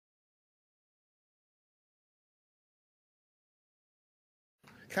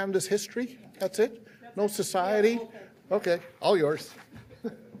Canada's history? That's it? No society? Okay, all yours.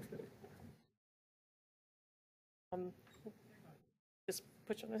 Just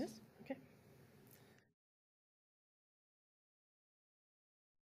put you on this. Okay.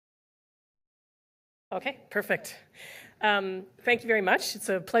 Okay, perfect. Thank you very much. It's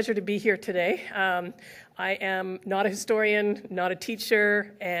a pleasure to be here today. I am not a historian, not a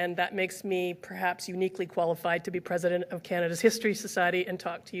teacher, and that makes me perhaps uniquely qualified to be president of Canada's History Society and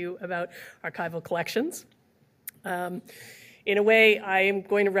talk to you about archival collections. In a way, I am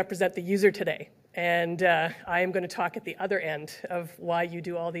going to represent the user today, and I am going to talk at the other end of why you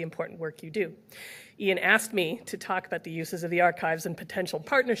do all the important work you do. Ian asked me to talk about the uses of the archives and potential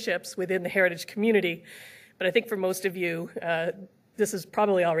partnerships within the heritage community, but I think for most of you, this is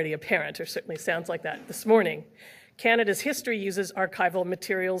probably already apparent, or certainly sounds like that this morning. Canada's History uses archival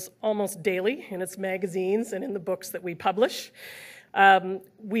materials almost daily in its magazines and in the books that we publish.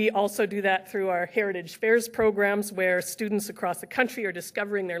 We also do that through our Heritage Fairs programs, where students across the country are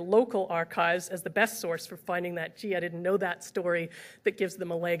discovering their local archives as the best source for finding that, gee, I didn't know that story, that gives them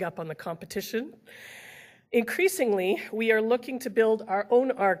a leg up on the competition. Increasingly, we are looking to build our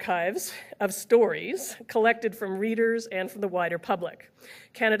own archives of stories collected from readers and from the wider public.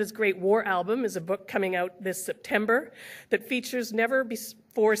 Canada's Great War Album is a book coming out this September that features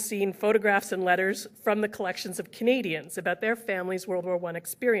never-before-seen photographs and letters from the collections of Canadians about their families' World War I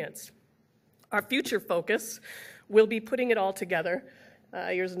experience. Our future focus will be putting it all together.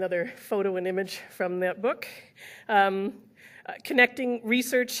 Here's another photo and image from that book. Connecting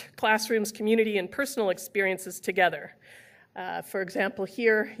research, classrooms, community, and personal experiences together. For example,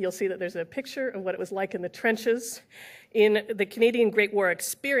 here you'll see that there's a picture of what it was like in the trenches. In the Canadian Great War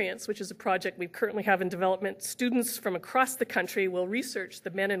Experience, which is a project we currently have in development, students from across the country will research the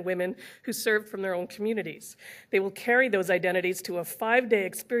men and women who served from their own communities. They will carry those identities to a 5-day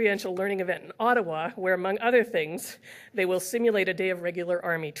experiential learning event in Ottawa, where, among other things, they will simulate a day of regular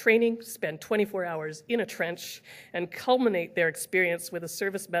Army training, spend 24 hours in a trench, and culminate their experience with a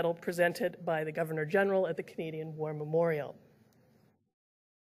service medal presented by the Governor General at the Canadian War Memorial.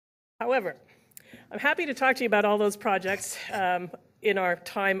 However, I'm happy to talk to you about all those projects in our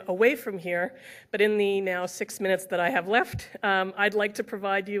time away from here, but in the now 6 minutes that I have left, I'd like to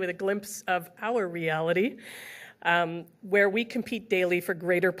provide you with a glimpse of our reality, where we compete daily for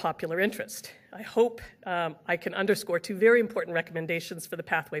greater popular interest. I hope I can underscore two very important recommendations for the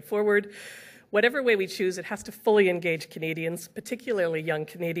pathway forward. Whatever way we choose, it has to fully engage Canadians, particularly young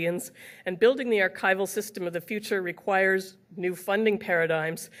Canadians, and building the archival system of the future requires new funding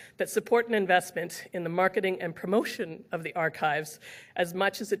paradigms that support an investment in the marketing and promotion of the archives as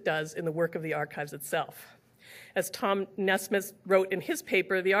much as it does in the work of the archives itself. As Tom Nesmith wrote in his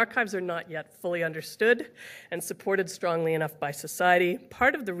paper, the archives are not yet fully understood and supported strongly enough by society.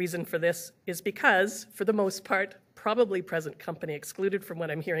 Part of the reason for this is because, for the most part, probably present company excluded from what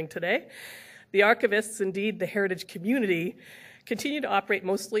I'm hearing today, the archivists, indeed the heritage community, continue to operate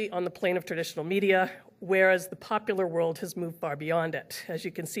mostly on the plane of traditional media, whereas the popular world has moved far beyond it. As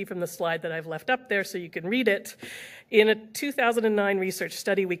you can see from the slide that I've left up there so you can read it, in a 2009 research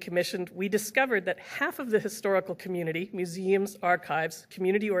study we commissioned, we discovered that half of the historical community, museums, archives,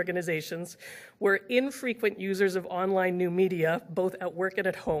 community organizations, were infrequent users of online new media, both at work and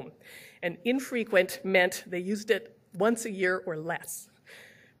at home. And infrequent meant they used it once a year or less.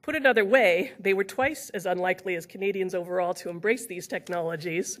 Put another way, they were twice as unlikely as Canadians overall to embrace these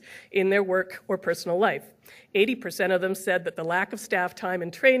technologies in their work or personal life. 80% of them said that the lack of staff time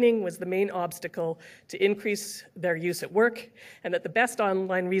and training was the main obstacle to increase their use at work, and that the best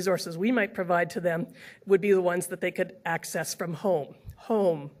online resources we might provide to them would be the ones that they could access from home.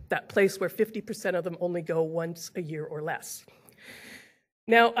 Home, that place where 50% of them only go once a year or less.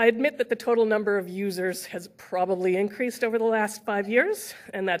 Now, I admit that the total number of users has probably increased over the last 5 years,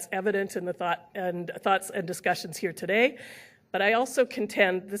 and that's evident in the thoughts and discussions here today. But I also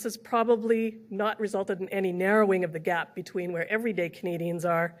contend this has probably not resulted in any narrowing of the gap between where everyday Canadians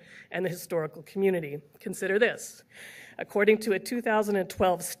are and the historical community. Consider this. According to a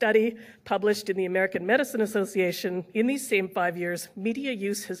 2012 study published in the American Medicine Association, in these same 5 years, media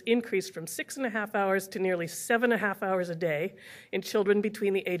use has increased from 6.5 hours to nearly 7.5 hours a day in children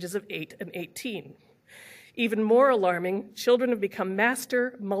between the ages of 8 and 18. Even more alarming, children have become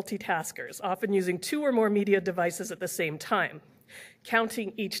master multitaskers, often using 2 or more media devices at the same time.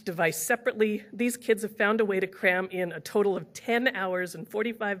 Counting each device separately, these kids have found a way to cram in a total of 10 hours and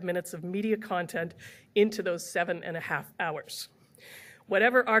 45 minutes of media content into those 7.5 hours.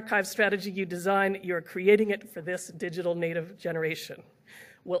 Whatever archive strategy you design, you're creating it for this digital native generation.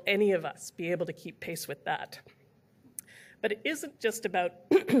 Will any of us be able to keep pace with that? But it isn't just about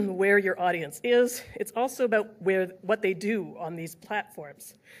where your audience is, it's also about what they do on these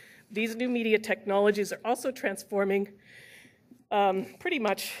platforms. These new media technologies are also transforming pretty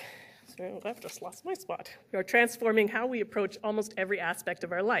much, sorry, I've just lost my spot. Are transforming how we approach almost every aspect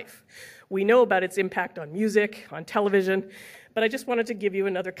of our life. We know about its impact on music, on television, but I just wanted to give you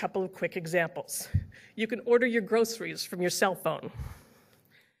another couple of quick examples. You can order your groceries from your cell phone.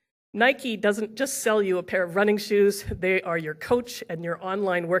 Nike doesn't just sell you a pair of running shoes, they are your coach and your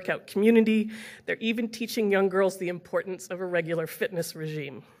online workout community. They're even teaching young girls the importance of a regular fitness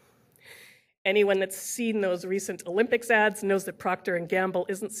regime. Anyone that's seen those recent Olympics ads knows that Procter & Gamble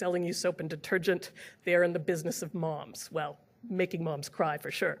isn't selling you soap and detergent. They're in the business of moms. Well, making moms cry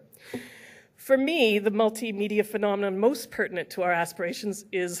for sure. For me, the multimedia phenomenon most pertinent to our aspirations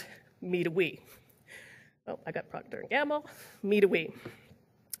is me to we. Oh, I got Procter & Gamble, me to we.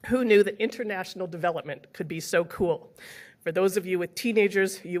 Who knew that international development could be so cool? For those of you with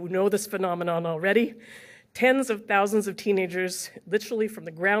teenagers, you know this phenomenon already. Tens of thousands of teenagers, literally from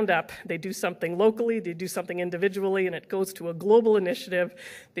the ground up, they do something locally, they do something individually, and it goes to a global initiative.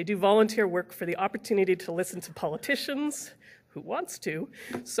 They do volunteer work for the opportunity to listen to politicians, who wants to,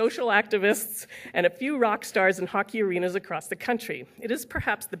 social activists, and a few rock stars in hockey arenas across the country. It is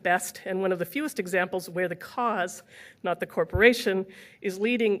perhaps the best and one of the fewest examples where the cause, not the corporation, is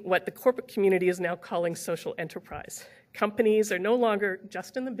leading what the corporate community is now calling social enterprise. Companies are no longer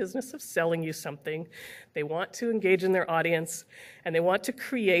just in the business of selling you something. They want to engage in their audience, and they want to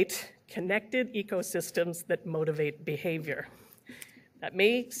create connected ecosystems that motivate behavior. That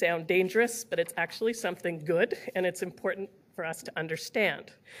may sound dangerous, but it's actually something good, and it's important for us to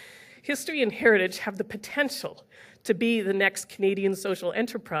understand. History and heritage have the potential to be the next Canadian social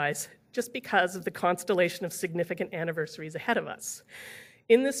enterprise just because of the constellation of significant anniversaries ahead of us.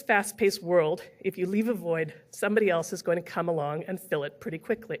 In this fast-paced world, if you leave a void, somebody else is going to come along and fill it pretty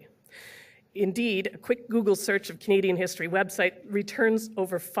quickly. Indeed, a quick Google search of Canadian history website returns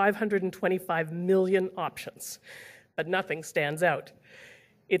over 525 million options, but nothing stands out.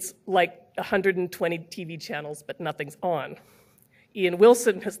 It's like 120 TV channels, but nothing's on. Ian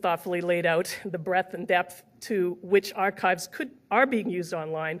Wilson has thoughtfully laid out the breadth and depth to which archives are being used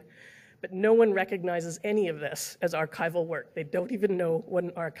online, but no one recognizes any of this as archival work. They don't even know what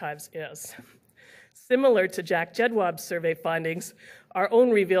an archives is. Similar to Jack Jedwab's survey findings, our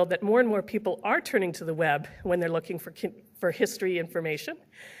own revealed that more and more people are turning to the web when they're looking for history information,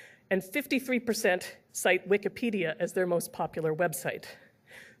 and 53% cite Wikipedia as their most popular website.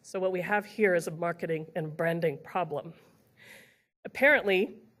 So what we have here is a marketing and branding problem.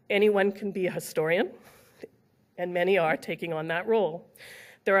 Apparently, anyone can be a historian, and many are taking on that role.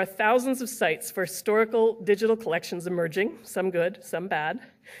 There are thousands of sites for historical digital collections emerging, some good, some bad.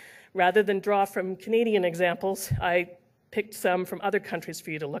 Rather than draw from Canadian examples, I picked some from other countries for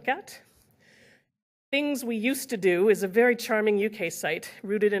you to look at. Things We Used to Do is a very charming UK site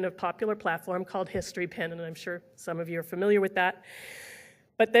rooted in a popular platform called History Pin, and I'm sure some of you are familiar with that.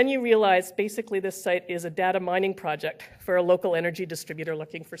 But then you realize basically this site is a data mining project for a local energy distributor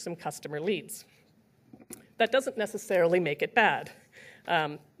looking for some customer leads. That doesn't necessarily make it bad.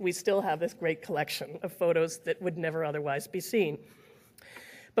 We still have this great collection of photos that would never otherwise be seen.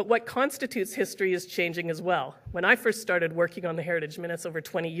 But what constitutes history is changing as well. When I first started working on the Heritage Minutes over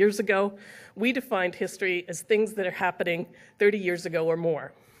 20 years ago, we defined history as things that are happening 30 years ago or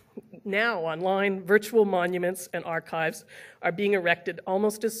more. Now, online, virtual monuments and archives are being erected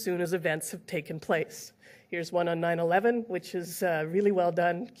almost as soon as events have taken place. Here's one on 9/11, which is really well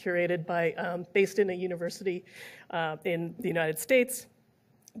done, curated by, based in a university in the United States.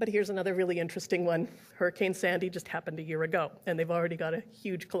 But here's another really interesting one. Hurricane Sandy just happened a year ago, and they've already got a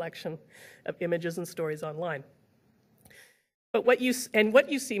huge collection of images and stories online. But what you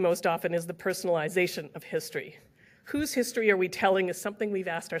see most often is the personalization of history. Whose history are we telling is something we've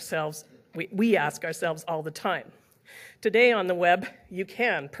asked ourselves, we ask ourselves all the time. Today on the web, you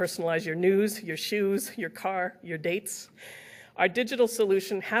can personalize your news, your shoes, your car, your dates. Our digital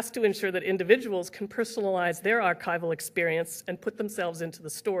solution has to ensure that individuals can personalize their archival experience and put themselves into the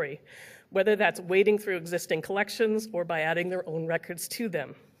story, whether that's wading through existing collections or by adding their own records to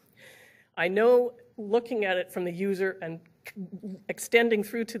them. I know looking at it from the user and extending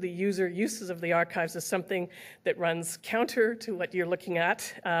through to the user uses of the archives is something that runs counter to what you're looking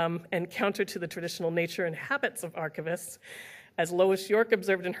at and counter to the traditional nature and habits of archivists, as Lois York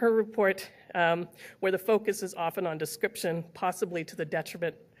observed in her report, where the focus is often on description, possibly to the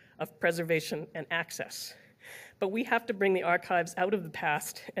detriment of preservation and access. But we have to bring the archives out of the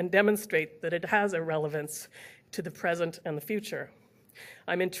past and demonstrate that it has a relevance to the present and the future.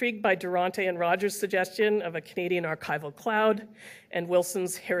 I'm intrigued by Durante and Rogers' suggestion of a Canadian archival cloud and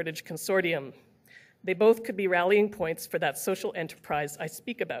Wilson's Heritage Consortium. They both could be rallying points for that social enterprise I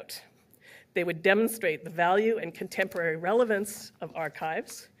speak about. They would demonstrate the value and contemporary relevance of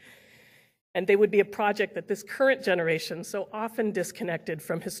archives, and they would be a project that this current generation, so often disconnected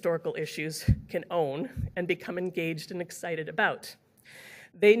from historical issues, can own and become engaged and excited about.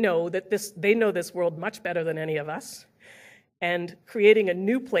 They know this world much better than any of us, and creating a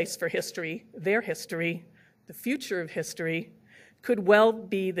new place for history, their history, the future of history, could well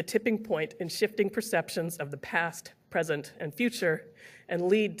be the tipping point in shifting perceptions of the past, present, and future, and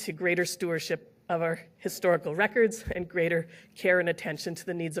lead to greater stewardship of our historical records and greater care and attention to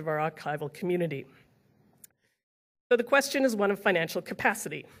the needs of our archival community. So the question is one of financial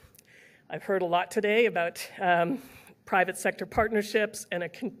capacity. I've heard a lot today about private sector partnerships and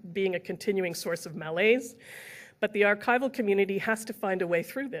being a continuing source of malaise, but the archival community has to find a way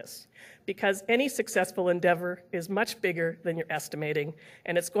through this, because any successful endeavor is much bigger than you're estimating,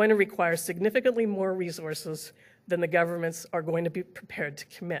 and it's going to require significantly more resources than the governments are going to be prepared to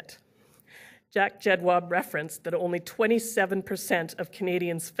commit. Jack Jedwab referenced that only 27% of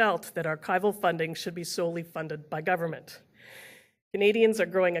Canadians felt that archival funding should be solely funded by government. Canadians are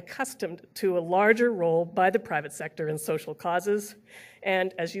growing accustomed to a larger role by the private sector in social causes,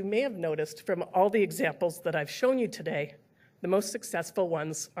 and as you may have noticed from all the examples that I've shown you today, the most successful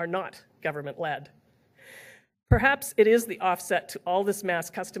ones are not government-led. Perhaps it is the offset to all this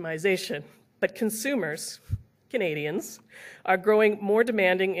mass customization, but consumers, Canadians, are growing more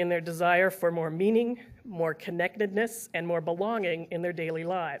demanding in their desire for more meaning, more connectedness, and more belonging in their daily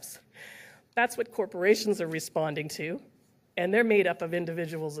lives. That's what corporations are responding to, and they're made up of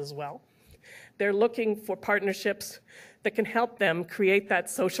individuals as well. They're looking for partnerships that can help them create that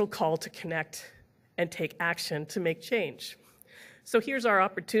social call to connect and take action to make change. So here's our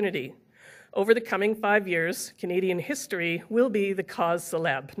opportunity. Over the coming 5 years, Canadian history will be the cause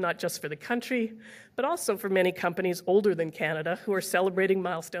célèbre, not just for the country, but also for many companies older than Canada who are celebrating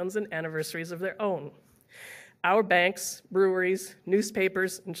milestones and anniversaries of their own. Our banks, breweries,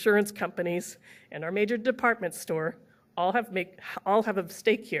 newspapers, insurance companies, and our major department store all have a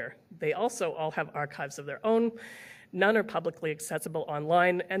stake here. They also all have archives of their own. None are publicly accessible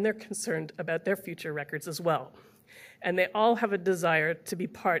online, and they're concerned about their future records as well. And they all have a desire to be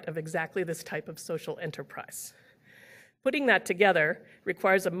part of exactly this type of social enterprise. Putting that together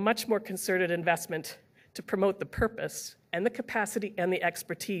requires a much more concerted investment to promote the purpose and the capacity and the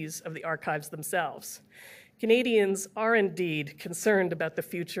expertise of the archives themselves. Canadians are indeed concerned about the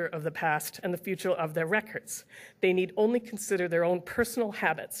future of the past and the future of their records. They need only consider their own personal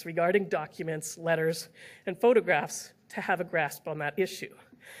habits regarding documents, letters, and photographs to have a grasp on that issue.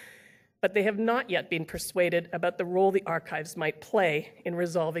 But they have not yet been persuaded about the role the archives might play in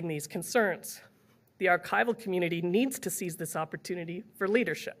resolving these concerns. The archival community needs to seize this opportunity for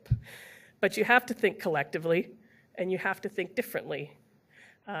leadership. But you have to think collectively, and you have to think differently.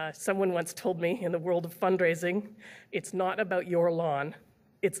 Someone once told me, in the world of fundraising, it's not about your lawn,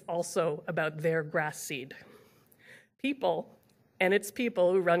 it's also about their grass seed. People, and it's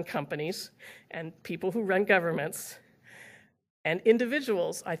people who run companies, and people who run governments, and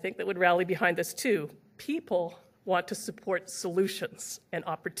individuals, I think, that would rally behind this too. People want to support solutions and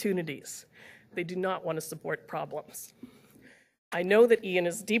opportunities. They do not want to support problems. I know that Ian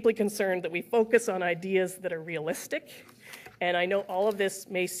is deeply concerned that we focus on ideas that are realistic, and I know all of this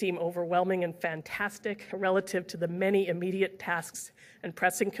may seem overwhelming and fantastic relative to the many immediate tasks and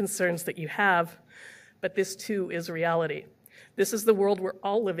pressing concerns that you have, but this too is reality. This is the world we're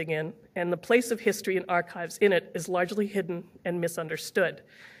all living in, and the place of history and archives in it is largely hidden and misunderstood.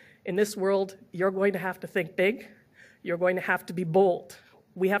 In this world, you're going to have to think big. You're going to have to be bold.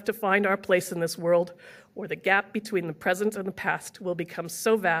 We have to find our place in this world, or the gap between the present and the past will become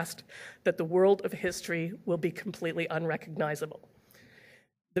so vast that the world of history will be completely unrecognizable.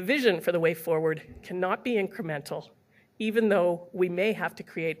 The vision for the way forward cannot be incremental, even though we may have to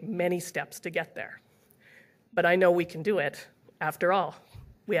create many steps to get there. But I know we can do it. After all,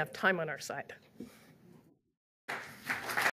 we have time on our side.